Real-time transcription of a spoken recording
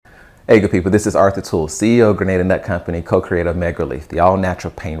Hey, good people, this is Arthur Toole, CEO of Grenada Nut Company, co-creator of Meg Relief, the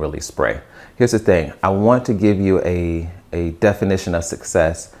all-natural pain relief spray. Here's the thing. I want to give you a definition of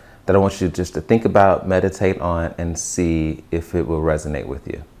success that I want you just to think about, meditate on, and see if it will resonate with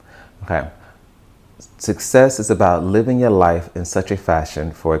you. Okay. Success is about living your life in such a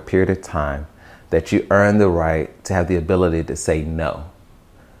fashion for a period of time that you earn the right to have the ability to say no.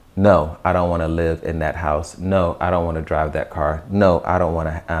 No, I don't want to live in that house. No, I don't want to drive that car. No, I don't want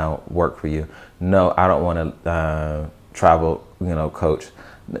to work for you. No, I don't want to travel, coach.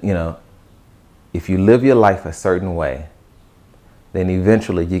 If you live your life a certain way, then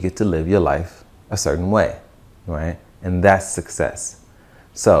eventually you get to live your life a certain way, right? And that's success.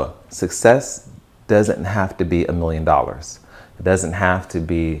 So success doesn't have to be $1 million. It doesn't have to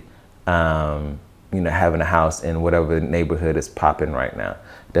be, having a house in whatever neighborhood is popping right now.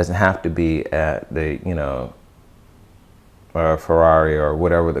 It doesn't have to be at the, or a Ferrari or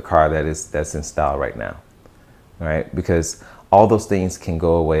whatever the car that's in style right now, right? Because all those things can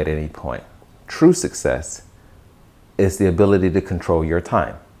go away at any point. True success is the ability to control your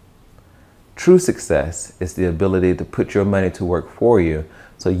time. True success is the ability to put your money to work for you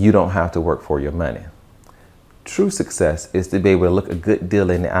so you don't have to work for your money. True success is to be able to look a good deal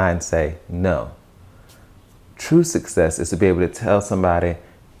in the eye and say no. True success is to be able to tell somebody,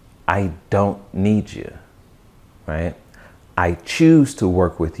 I don't need you, right? I choose to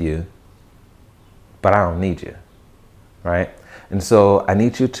work with you, but I don't need you, right? And so I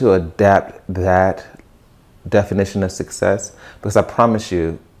need you to adapt that definition of success, because I promise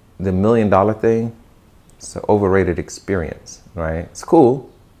you, the $1 million thing, it's an overrated experience, right? It's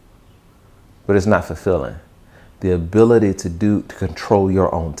cool, but it's not fulfilling. The ability to control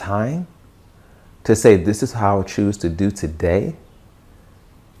your own time, to say, this is how I choose to do today,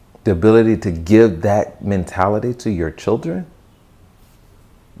 the ability to give that mentality to your children,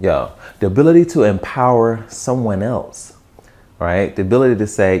 the ability to empower someone else, right? The ability to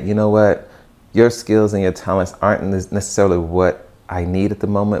say, you know what, your skills and your talents aren't necessarily what I need at the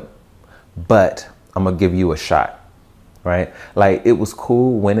moment, but I'm gonna give you a shot, right? Like, it was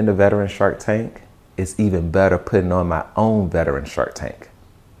cool winning the Veteran Shark Tank. It's even better putting on my own Veteran Shark Tank,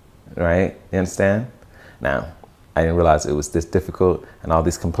 right? You understand? Now, I didn't realize it was this difficult and all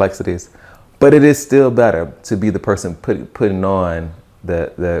these complexities, but it is still better to be the person putting on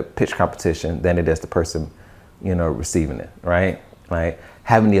the pitch competition than it is the person, receiving it, right? Like,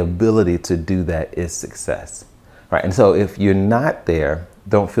 having the ability to do that is success, right? And so if you're not there,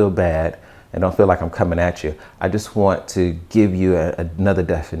 don't feel bad and don't feel like I'm coming at you. I just want to give you another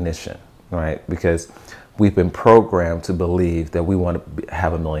definition, right? Because we've been programmed to believe that we want to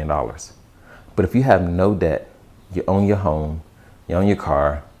have $1 million. But if you have no debt, you own your home, you own your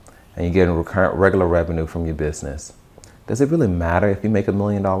car, and you're getting recurrent regular revenue from your business, does it really matter if you make $1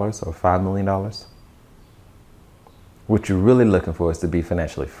 million or $5 million? What you're really looking for is to be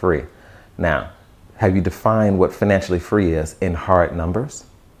financially free. Now, have you defined what financially free is in hard numbers?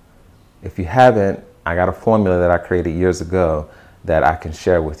 If you haven't, I got a formula that I created years ago that I can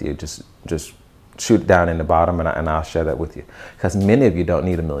share with you. Just shoot it down in the bottom and I'll share that with you. Because many of you don't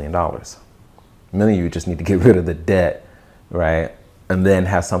need $1 million. Many of you just need to get rid of the debt, right? And then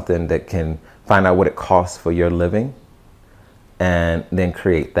have something that can find out what it costs for your living and then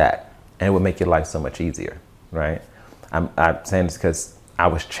create that. And it will make your life so much easier, right? I'm saying this because I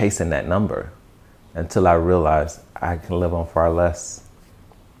was chasing that number until I realized I can live on far less.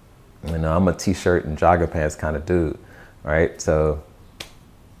 I'm a t-shirt and jogger pants kind of dude, right? So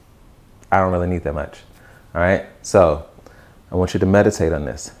I don't really need that much, all right? So I want you to meditate on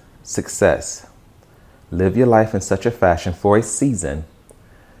this. Success. Live your life in such a fashion for a season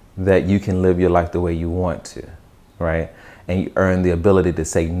that you can live your life the way you want to, right? And you earn the ability to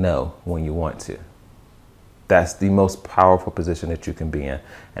say no when you want to. That's the most powerful position that you can be in.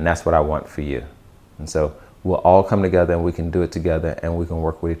 And that's what I want for you. And so we'll all come together and we can do it together and we can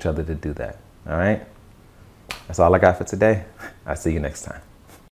work with each other to do that. All right? That's all I got for today. I'll see you next time.